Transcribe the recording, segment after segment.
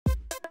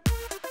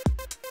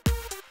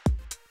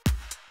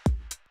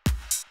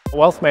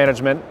Wealth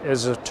management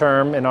is a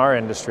term in our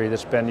industry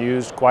that's been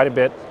used quite a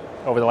bit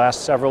over the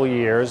last several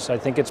years. I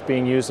think it's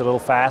being used a little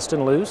fast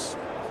and loose.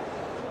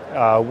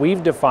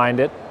 We've defined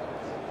it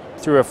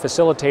through a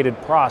facilitated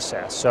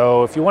process.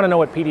 So if you want to know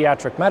what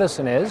pediatric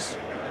medicine is,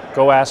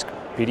 go ask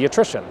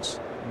pediatricians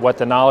what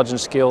the knowledge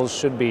and skills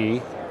should be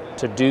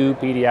to do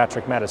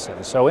pediatric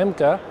medicine. So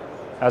IMCA,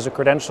 as a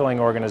credentialing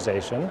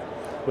organization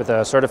with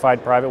a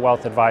certified private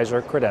wealth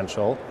advisor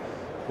credential,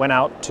 went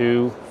out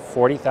to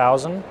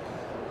 40,000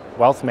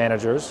 wealth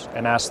managers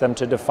and asked them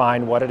to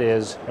define what it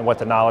is and what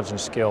the knowledge and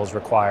skills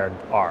required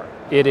are.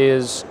 It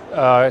is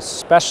a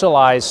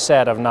specialized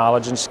set of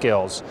knowledge and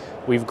skills.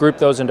 We've grouped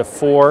those into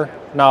 4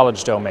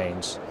 knowledge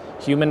domains: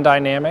 human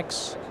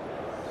dynamics,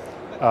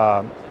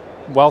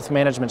 wealth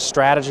management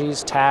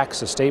strategies,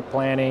 tax, estate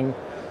planning,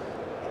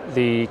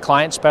 the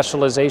client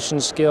specialization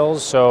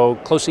skills, so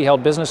closely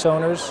held business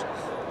owners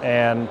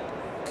and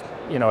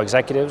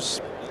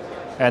executives,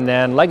 and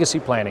then legacy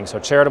planning, so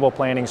charitable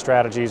planning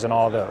strategies and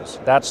all of those.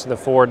 That's the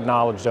 4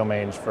 knowledge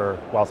domains for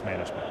wealth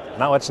management.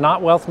 Now, it's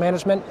not wealth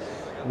management.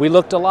 We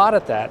looked a lot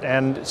at that,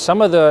 and some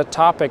of the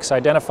topics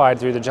identified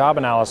through the job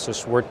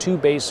analysis were too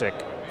basic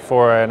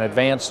for an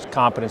advanced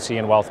competency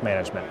in wealth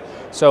management.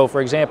 So,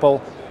 for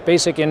example,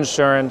 basic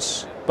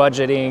insurance,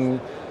 budgeting,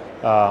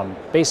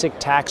 basic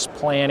tax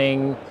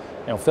planning,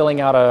 filling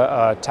out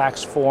a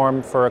tax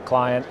form for a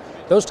client.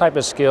 Those type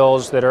of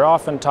skills that are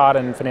often taught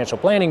in financial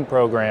planning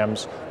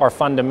programs are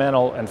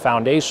fundamental and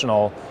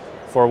foundational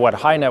for what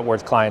high net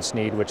worth clients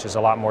need, which is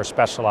a lot more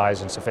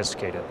specialized and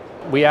sophisticated.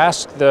 We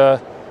asked the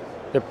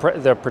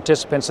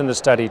participants in the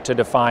study to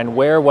define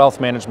where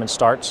wealth management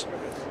starts,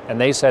 and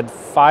they said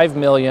 5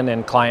 million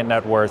in client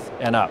net worth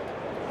and up.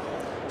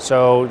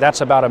 So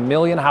that's about 1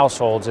 million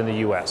households in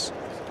the US.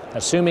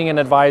 Assuming an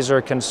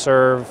advisor can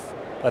serve,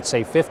 let's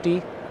say,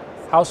 50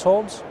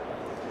 households,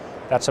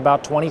 that's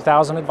about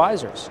 20,000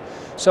 advisors.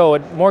 So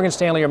at Morgan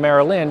Stanley or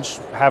Merrill Lynch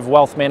have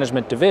wealth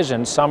management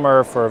divisions. Some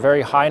are for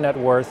very high net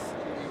worth,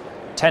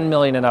 10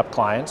 million and up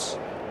clients.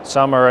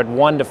 Some are at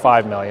 1 to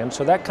 5 million.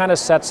 So that kind of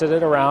sets it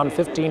at around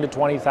 15 to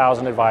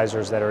 20,000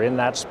 advisors that are in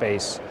that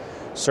space,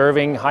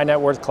 serving high net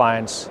worth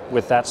clients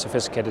with that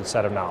sophisticated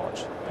set of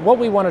knowledge. What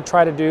we want to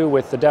try to do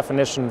with the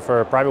definition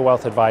for private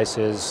wealth advice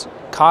is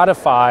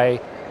codify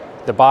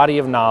the body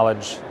of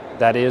knowledge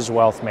that is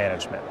wealth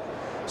management.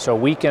 So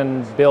we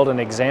can build an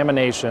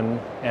examination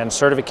and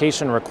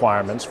certification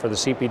requirements for the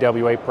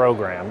CPWA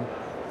program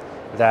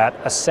that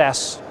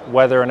assess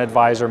whether an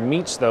advisor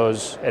meets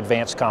those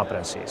advanced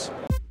competencies.